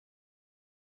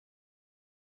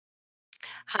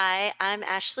Hi, I'm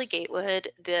Ashley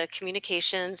Gatewood, the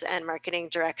Communications and Marketing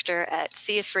Director at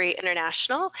CFRE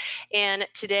International. And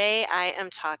today I am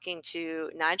talking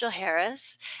to Nigel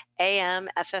Harris, AM,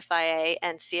 FFIA,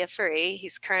 and CFRE.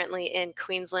 He's currently in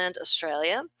Queensland,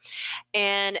 Australia.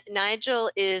 And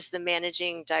Nigel is the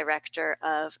Managing Director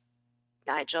of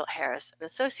Nigel Harris and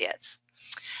Associates.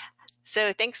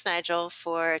 So thanks, Nigel,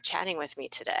 for chatting with me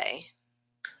today.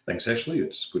 Thanks, Ashley.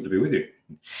 It's good to be with you.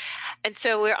 And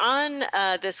so we're on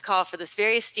this call for this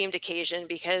very esteemed occasion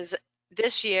because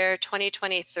this year,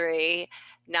 2023,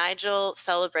 Nigel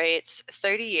celebrates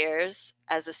 30 years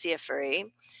as a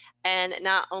CFRE. And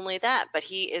not only that, but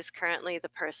he is currently the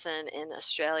person in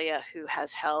Australia who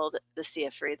has held the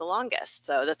CFRE the longest.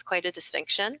 So that's quite a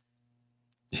distinction.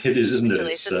 It is, isn't it?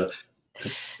 It's Congratulations.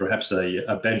 perhaps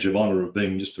a badge of honour of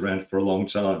being just around for a long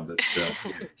time, but yeah,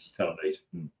 it's kind of neat.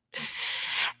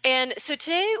 And so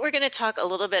today we're going to talk a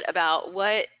little bit about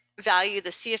what value the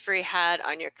CFRE had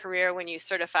on your career when you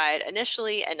certified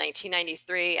initially in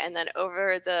 1993, and then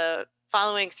over the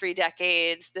following 3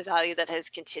 decades, the value that has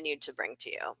continued to bring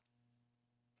to you.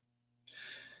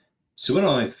 So when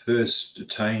I first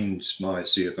attained my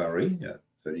CFRE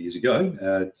 30 years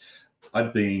ago,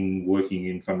 I'd been working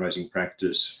in fundraising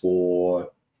practice for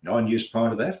 9 years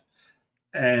prior to that.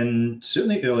 And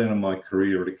certainly early on in my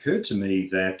career, it occurred to me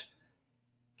that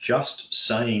just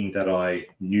saying that I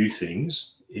knew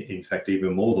things, in fact,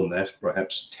 even more than that,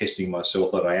 perhaps testing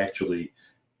myself that I actually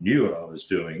knew what I was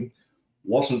doing,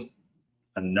 wasn't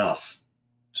enough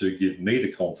to give me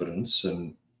the confidence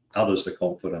and others the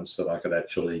confidence that I could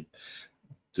actually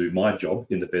do my job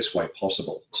in the best way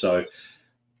possible. So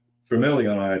from early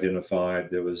on, I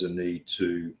identified there was a need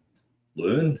to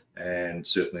learn, and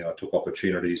certainly I took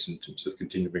opportunities in terms of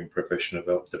continuing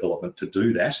professional development to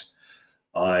do that.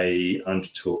 I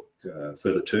undertook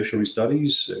further tertiary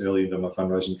studies early into my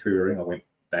fundraising career. I went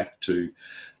back to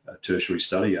tertiary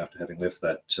study after having left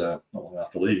that not long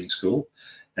after leaving school,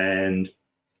 and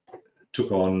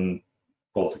took on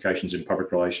qualifications in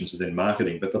public relations and then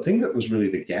marketing. But the thing that was really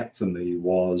the gap for me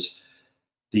was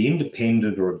the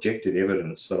independent or objective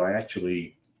evidence that I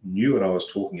actually knew what I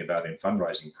was talking about in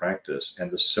fundraising practice,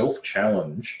 and the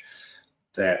self-challenge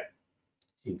that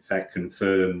in fact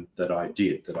confirmed that I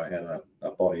did, that I had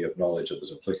a body of knowledge that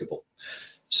was applicable.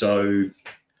 So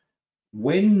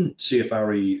when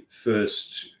CFRE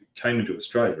first came into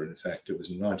Australia, in fact, it was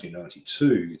in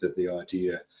 1992 that the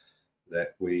idea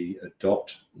that we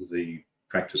adopt the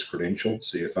practice credential,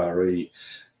 CFRE,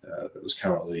 that was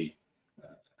currently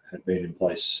had been in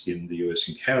place in the US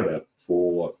and Canada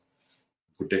for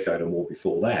a decade or more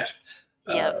before that,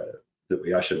 that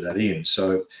we ushered that in.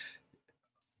 So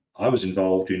I was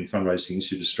involved in Fundraising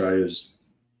Institute Australia's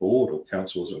board, or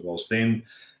council as it was then,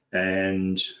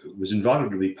 and was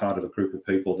invited to be part of a group of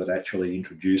people that actually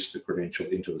introduced the credential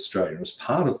into Australia. And as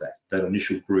part of that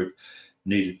initial group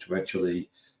needed to actually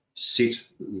sit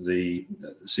the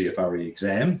CFRE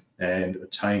exam and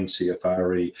attain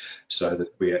CFRE so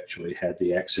that we actually had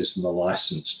the access and the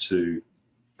license to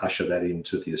usher that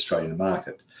into the Australian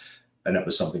market. And that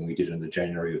was something we did in the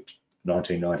January of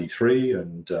 1993,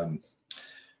 and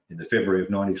in the February of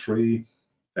 93,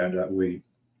 found out we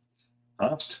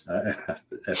passed our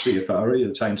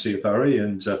CFRE, attained CFRE,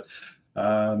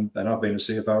 and I've been a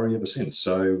CFRE ever since.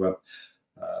 So,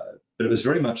 but it was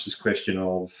very much this question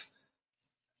of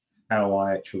how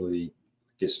I actually,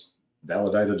 I guess,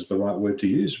 validated is the right word to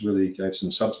use, really gave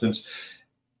some substance.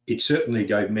 It certainly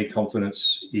gave me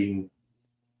confidence in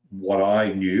what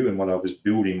I knew and what I was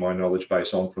building my knowledge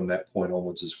base on from that point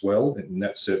onwards as well. And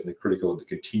that's certainly critical of the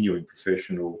continuing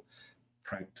professional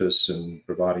practice and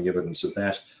providing evidence of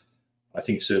that. I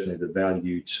think certainly the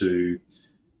value to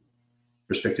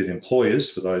prospective employers,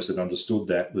 for those that understood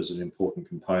that, was an important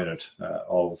component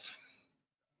of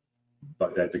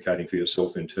both advocating for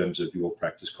yourself in terms of your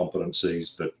practice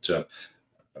competencies, but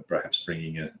perhaps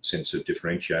bringing a sense of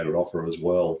differentiated offer as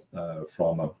well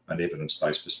from an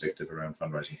evidence-based perspective around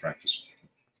fundraising practice.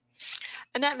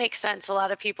 And that makes sense. A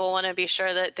lot of people want to be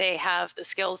sure that they have the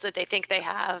skills that they think they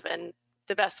have, and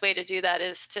the best way to do that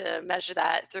is to measure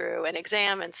that through an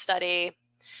exam and study.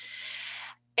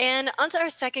 And onto our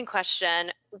second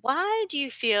question, why do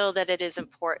you feel that it is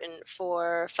important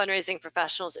for fundraising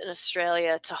professionals in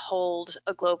Australia to hold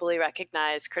a globally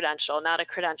recognized credential, not a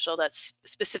credential that's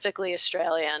specifically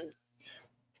Australian?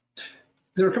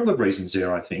 There are a couple of reasons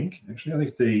there, I think. Actually, I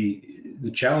think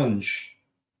the challenge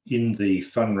in the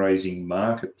fundraising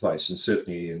marketplace, and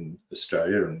certainly in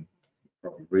Australia and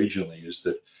probably regionally, is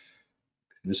that,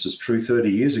 and this is true 30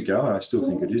 years ago, and I still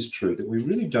think it is true, that we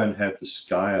really don't have the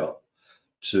scale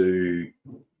to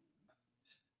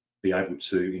be able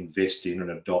to invest in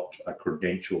and adopt a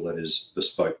credential that is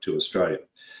bespoke to Australia.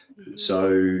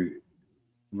 So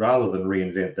rather than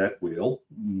reinvent that wheel,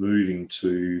 moving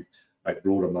to a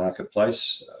broader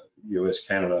marketplace, US,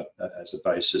 Canada as a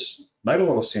basis, made a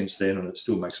lot of sense then, and it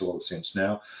still makes a lot of sense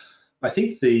now. I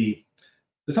think the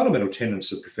fundamental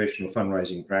tenets of professional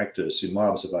fundraising practice, in my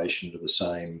observation, are the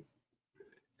same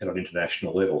at an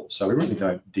international level. So we really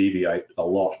don't deviate a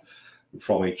lot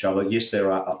from each other. Yes,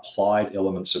 there are applied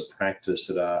elements of practice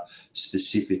that are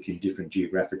specific in different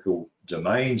geographical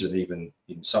domains and even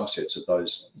in subsets of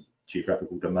those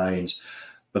geographical domains,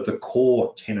 but the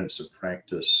core tenets of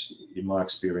practice, in my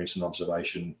experience and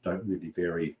observation, don't really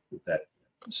vary that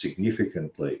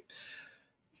significantly.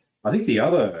 I think the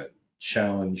other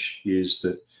challenge is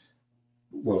that,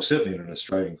 well, certainly in an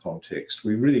Australian context,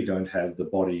 we really don't have the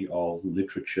body of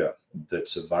literature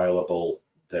that's available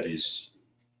that is,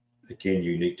 again,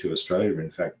 unique to Australia.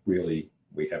 In fact, really,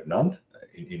 we have none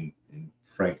in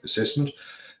frank assessment.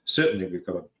 Certainly, we've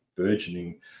got a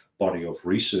burgeoning body of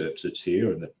research that's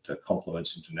here and that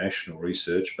complements international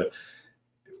research. But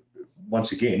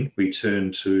once again, we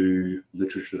turn to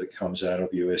literature that comes out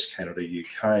of US, Canada,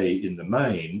 UK in the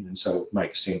main, and so it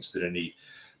makes sense that any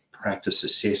practice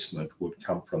assessment would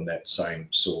come from that same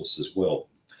source as well.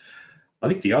 I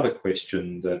think the other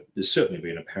question that has certainly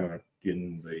been apparent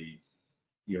in the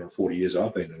 40 years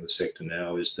I've been in the sector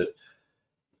now is that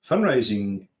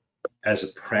fundraising as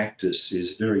a practice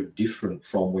is very different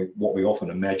from what we often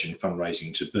imagine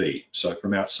fundraising to be. So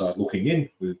from outside looking in,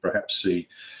 we perhaps see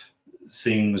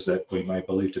things that we may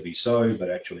believe to be so, but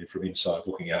actually from inside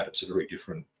looking out, it's a very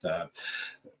different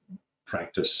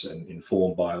practice and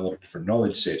informed by a lot of different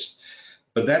knowledge sets.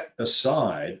 But that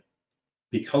aside,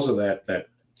 because of that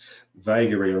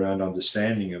vagary around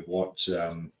understanding of what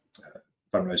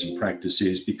fundraising practice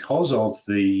is, because of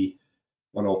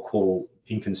what I'll call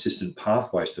inconsistent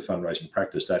pathways to fundraising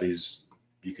practice, that is,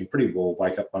 you can pretty well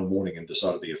wake up one morning and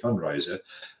decide to be a fundraiser.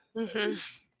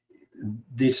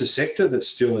 There's a sector that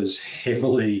still is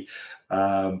heavily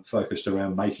focused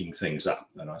around making things up,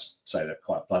 and I say that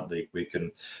quite bluntly. We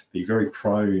can be very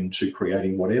prone to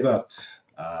creating whatever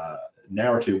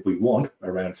narrative we want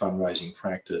around fundraising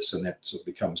practice, and that sort of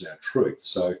becomes our truth.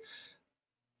 So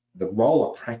the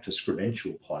role a practice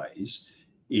credential plays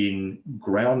in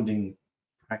grounding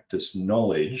practice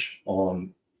knowledge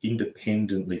on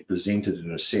independently presented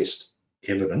and assessed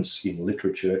evidence in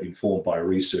literature informed by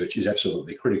research is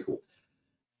absolutely critical.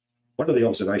 One of the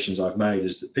observations I've made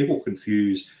is that people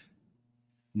confuse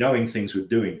knowing things with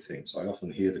doing things. I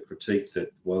often hear the critique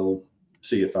that, well,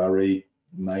 CFRE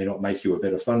may not make you a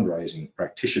better fundraising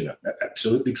practitioner.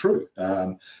 Absolutely true.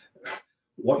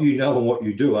 What you know and what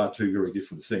you do are two very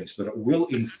different things, but it will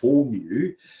inform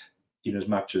you in as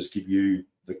much as give you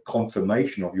the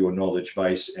confirmation of your knowledge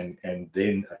base and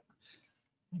then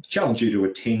challenge you to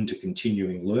attend to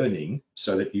continuing learning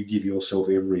so that you give yourself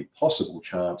every possible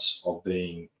chance of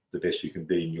being the best you can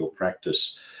be in your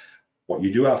practice. What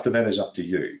you do after that is up to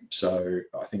you. So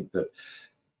I think that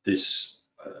this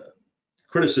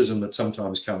criticism that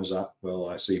sometimes comes up, well,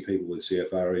 I see people with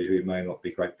CFRE who may not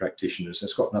be great practitioners.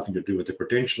 That's got nothing to do with the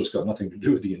credential. It's got nothing to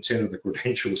do with the intent of the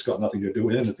credential. It's got nothing to do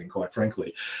with anything, quite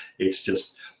frankly. It's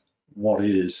just what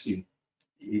is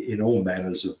in all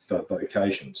manners of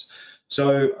vocations.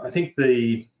 So I think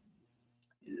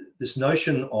this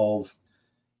notion of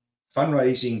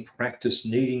fundraising practice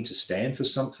needing to stand for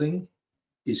something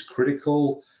is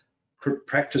critical.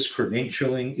 Practice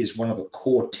credentialing is one of the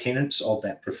core tenets of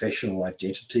that professional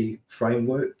identity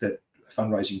framework that a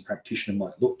fundraising practitioner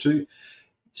might look to.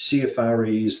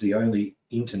 CFRE is the only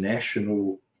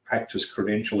international practice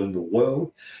credential in the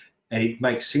world, and it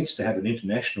makes sense to have an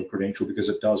international credential because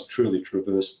it does truly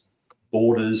traverse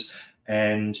borders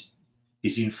and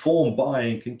is informed by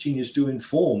and continues to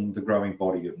inform the growing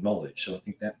body of knowledge. So I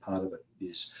think that part of it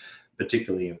is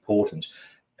particularly important.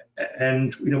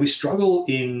 And we struggle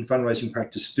in fundraising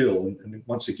practice still, and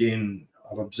once again,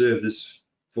 I've observed this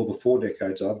for the 4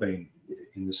 decades I've been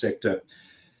in the sector,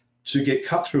 to get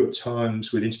cut through at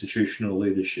times with institutional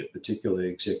leadership, particularly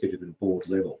executive and board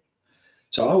level.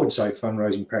 So I would say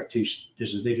fundraising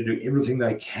practitioners need to do everything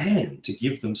they can to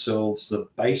give themselves the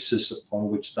basis upon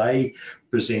which they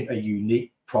present a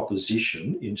unique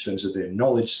proposition in terms of their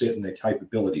knowledge set and their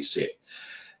capability set.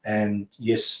 And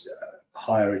yes,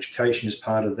 higher education is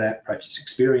part of that, practice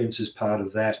experience is part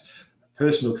of that,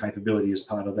 personal capability is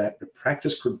part of that, but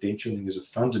practice credentialing is a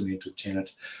fundamental tenet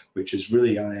which is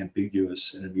really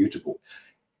unambiguous and immutable.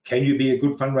 Can you be a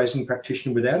good fundraising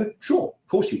practitioner without it? Sure, of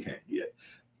course you can, yeah.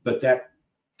 But that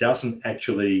doesn't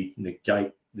actually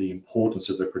negate the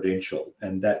importance of the credential,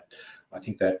 and that I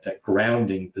think that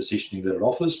grounding positioning that it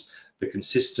offers, the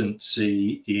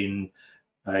consistency in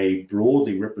a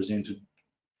broadly represented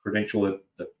credential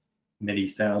that many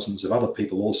thousands of other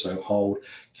people also hold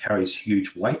carries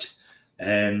huge weight.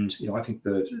 And I think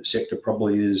the sector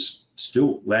probably is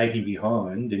still lagging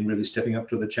behind in really stepping up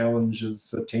to the challenge of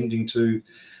attending to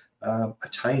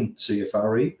attain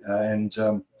CFRE, and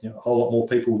a whole lot more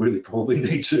people really probably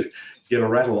need to get a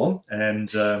rattle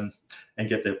on and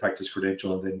get their practice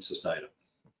credential and then sustain it.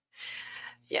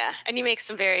 Yeah, and you make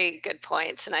some very good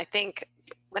points. And I think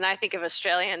when I think of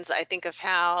Australians, I think of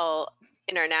how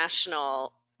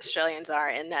international Australians are,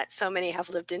 in that so many have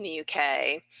lived in the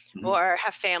UK Mhm. or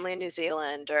have family in New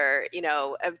Zealand, or,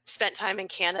 have spent time in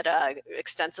Canada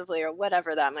extensively, or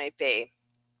whatever that might be.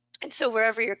 And so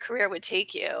wherever your career would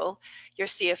take you, your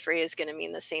CFRE is going to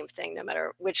mean the same thing, no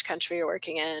matter which country you're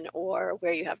working in or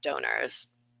where you have donors.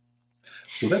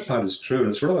 Well, that part is true, and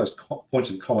it's one of those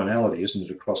points of commonality, isn't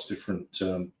it, across different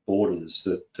borders,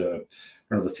 that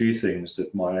one of the few things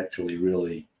that might actually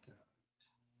really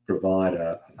provide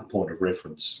a point of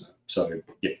reference. So,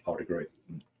 yeah, I would agree.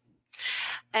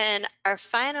 And our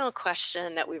final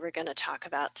question that we were going to talk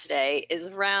about today is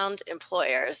around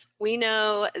employers. We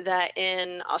know that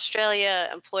in Australia,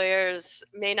 employers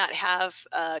may not have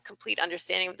a complete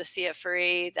understanding of the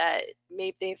CFRE, that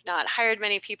maybe they've not hired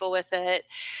many people with it.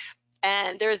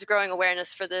 And there's growing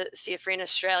awareness for the CFRE in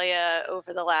Australia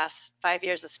over the last 5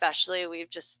 years, especially. We've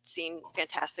just seen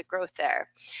fantastic growth there.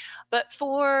 But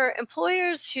for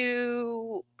employers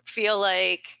who feel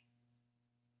like,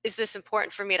 is this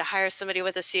important for me to hire somebody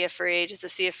with a CFRE? Does the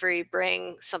CFRE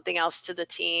bring something else to the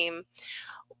team?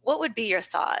 What would be your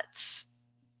thoughts?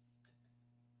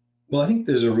 Well, I think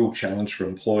there's a real challenge for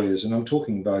employers, and I'm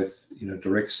talking both in a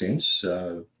direct sense,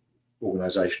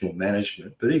 organisational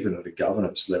management, but even at a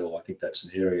governance level, I think that's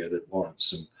an area that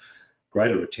warrants some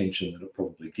greater attention than it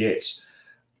probably gets.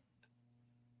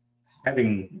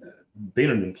 Having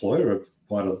been an employer of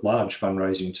quite a large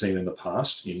fundraising team in the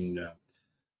past, in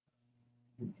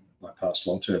my past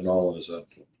long-term role as a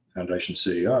foundation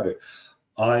CEO,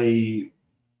 I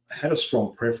had a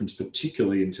strong preference,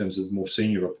 particularly in terms of more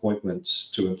senior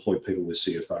appointments, to employ people with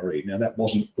CFRE. Now, that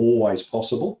wasn't always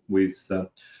possible, with the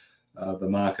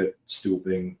market still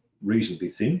being reasonably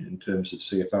thin in terms of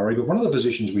CFRE. But one of the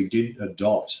positions we did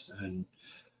adopt, and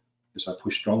because I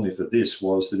pushed strongly for this,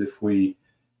 was that if we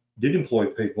did employ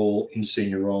people in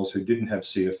senior roles who didn't have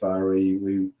CFRE,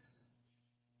 we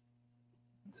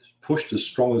pushed as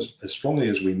strongly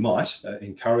as we might,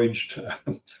 encouraged,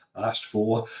 asked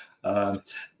for,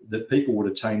 that people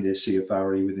would attain their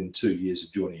CFRE within 2 years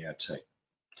of joining our team.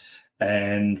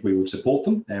 And we would support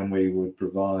them, and we would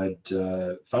provide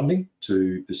funding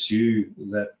to pursue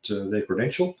that their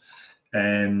credential,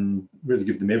 and really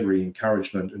give them every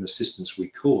encouragement and assistance we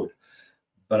could.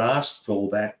 But asked for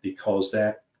that because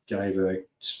that gave a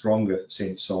stronger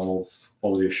sense of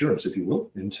quality assurance, if you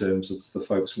will, in terms of the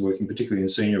folks working, particularly in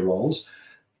senior roles,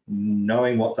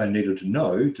 knowing what they needed to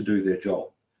know to do their job.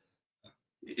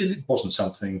 It wasn't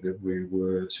something that we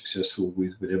were successful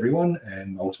with everyone,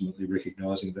 and ultimately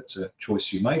recognising that's a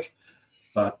choice you make,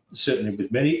 but certainly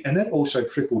with many. And that also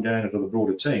trickled down into the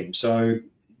broader team. So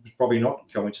it's probably not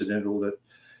coincidental that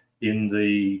in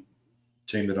the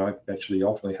team that I actually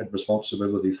ultimately had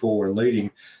responsibility for and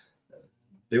leading,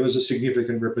 there was a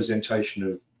significant representation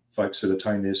of folks that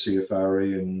attained their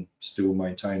CFRE and still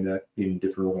maintain that in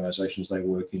different organisations they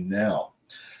work in now.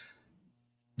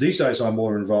 These days, I'm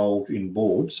more involved in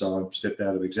boards, so I've stepped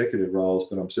out of executive roles,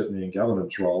 but I'm certainly in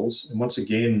governance roles. And once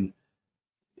again,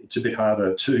 it's a bit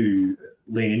harder to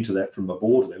lean into that from a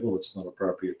board level. It's not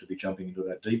appropriate to be jumping into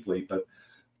that deeply, but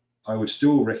I would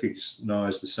still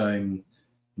recognise the same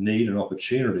need and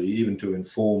opportunity, even to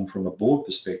inform from a board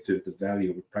perspective, the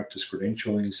value of practice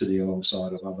credentialing sitting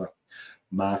alongside of other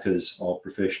markers of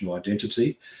professional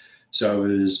identity. So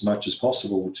as much as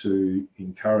possible to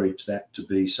encourage that to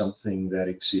be something that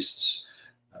exists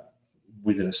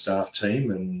within a staff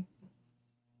team, and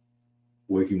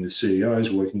working with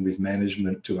CEOs, working with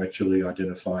management to actually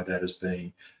identify that as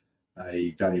being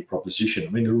a value proposition. I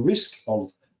mean, the risk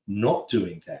of not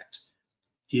doing that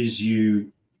is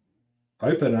you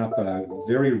open up a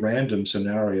very random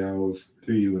scenario of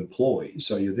who you employ.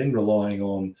 So you're then relying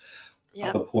on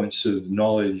Yep. other points of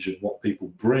knowledge of what people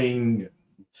bring.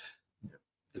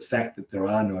 The fact that there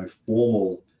are no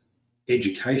formal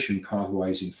education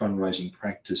pathways in fundraising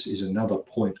practice is another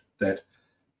point that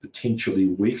potentially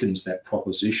weakens that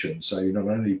proposition. So you're not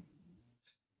only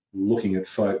looking at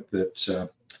folk that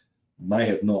may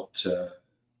have not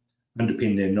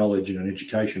underpinned their knowledge in an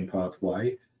education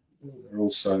pathway, they're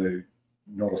also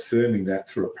not affirming that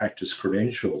through a practice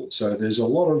credential. So there's a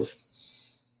lot of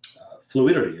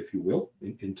fluidity, if you will,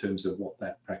 in terms of what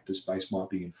that practice base might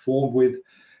be informed with.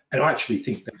 And I actually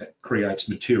think that creates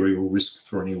material risk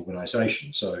for any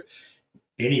organisation. So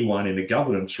anyone in a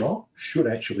governance role should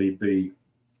actually be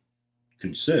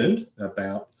concerned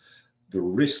about the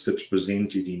risk that's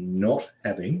presented in not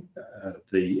having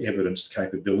the evidenced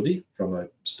capability from a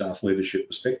staff leadership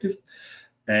perspective.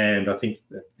 And I think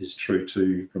that is true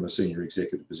too from a senior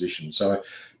executive position. So,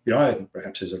 I think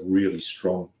perhaps there's a really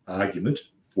strong argument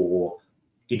for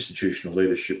institutional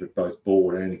leadership at both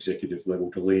board and executive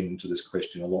level to lean into this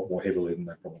question a lot more heavily than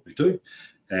they probably do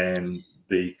and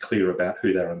be clear about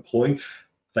who they're employing.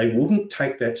 They wouldn't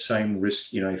take that same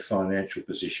risk in a financial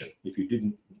position. If you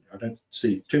didn't, I don't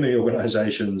see too many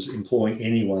organisations employing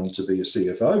anyone to be a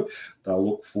CFO. They'll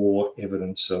look for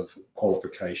evidence of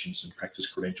qualifications and practice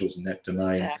credentials in that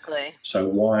domain. Exactly. So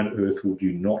why on earth would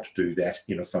you not do that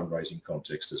in a fundraising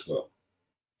context as well?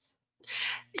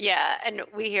 Yeah, and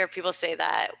we hear people say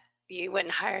that you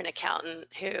wouldn't hire an accountant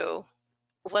who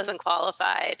wasn't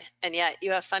qualified, and yet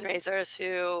you have fundraisers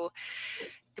who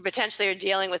potentially are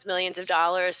dealing with millions of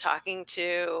dollars, talking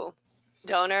to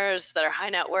donors that are high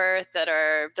net worth, that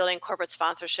are building corporate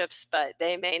sponsorships, but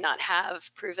they may not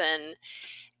have proven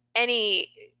any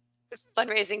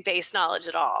fundraising based knowledge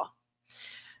at all.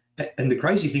 And the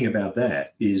crazy thing about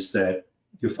that is that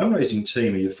your fundraising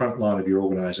team are your front line of your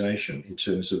organisation in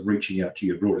terms of reaching out to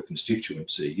your broader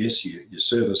constituency. Yes, your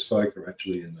service folk are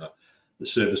actually in the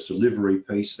service delivery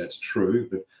piece, that's true,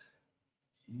 but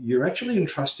you're actually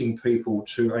entrusting people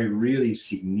to a really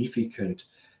significant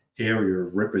area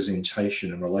of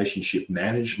representation and relationship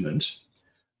management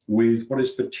with what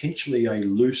is potentially a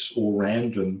loose or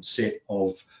random set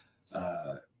of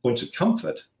points of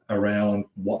comfort around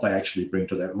what they actually bring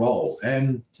to that role.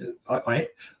 And I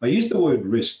use the word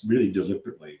risk really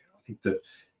deliberately. I think that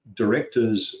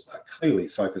directors are clearly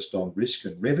focused on risk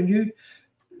and revenue.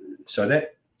 So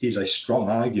that is a strong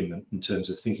argument in terms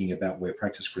of thinking about where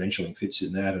practice credentialing fits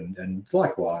in that. And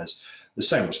likewise, the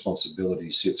same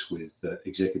responsibility sits with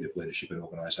executive leadership in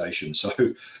organisations. So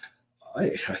I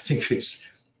think it's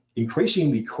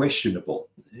increasingly questionable,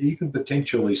 even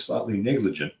potentially slightly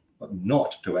negligent, but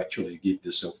not to actually give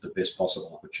yourself the best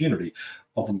possible opportunity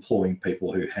of employing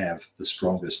people who have the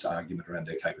strongest argument around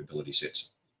their capability sets.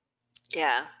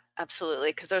 Yeah, absolutely,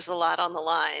 because there's a lot on the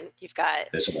line. You've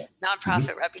got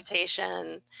nonprofit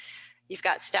reputation, you've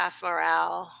got staff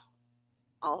morale,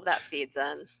 all of that feeds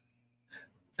in.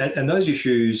 And those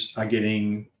issues are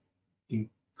getting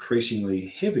increasingly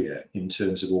heavier in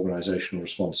terms of organisational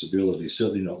responsibility,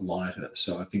 certainly not lighter.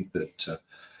 So I think that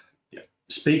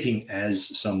speaking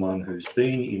as someone who's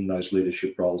been in those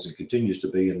leadership roles and continues to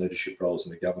be in leadership roles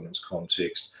in the governance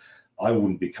context, I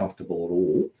wouldn't be comfortable at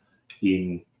all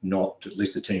in not at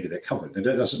least attending to that comfort. That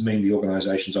doesn't mean the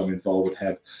organisations I'm involved with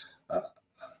have a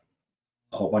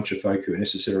whole bunch of folk who are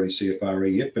necessarily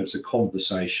CFRE yet, but it's a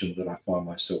conversation that I find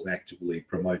myself actively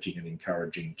promoting and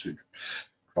encouraging to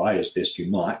try as best you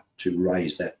might to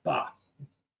raise that bar.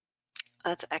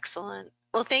 That's excellent.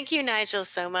 Well, thank you, Nigel,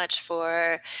 so much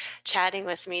for chatting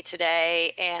with me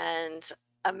today, and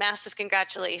a massive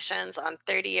congratulations on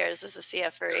 30 years as a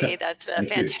CFRE. That's a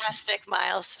fantastic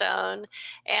milestone.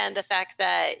 And the fact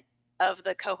that of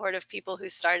the cohort of people who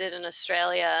started in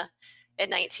Australia in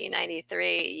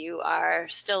 1993, you are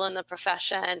still in the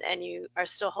profession and you are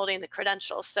still holding the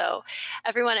credentials. So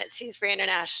everyone at CFRE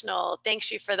International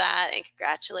thanks you for that and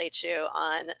congratulates you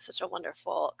on such a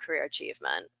wonderful career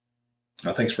achievement.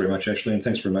 Thanks very much, Ashley, and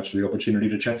thanks very much for the opportunity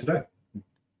to chat today.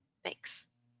 Thanks.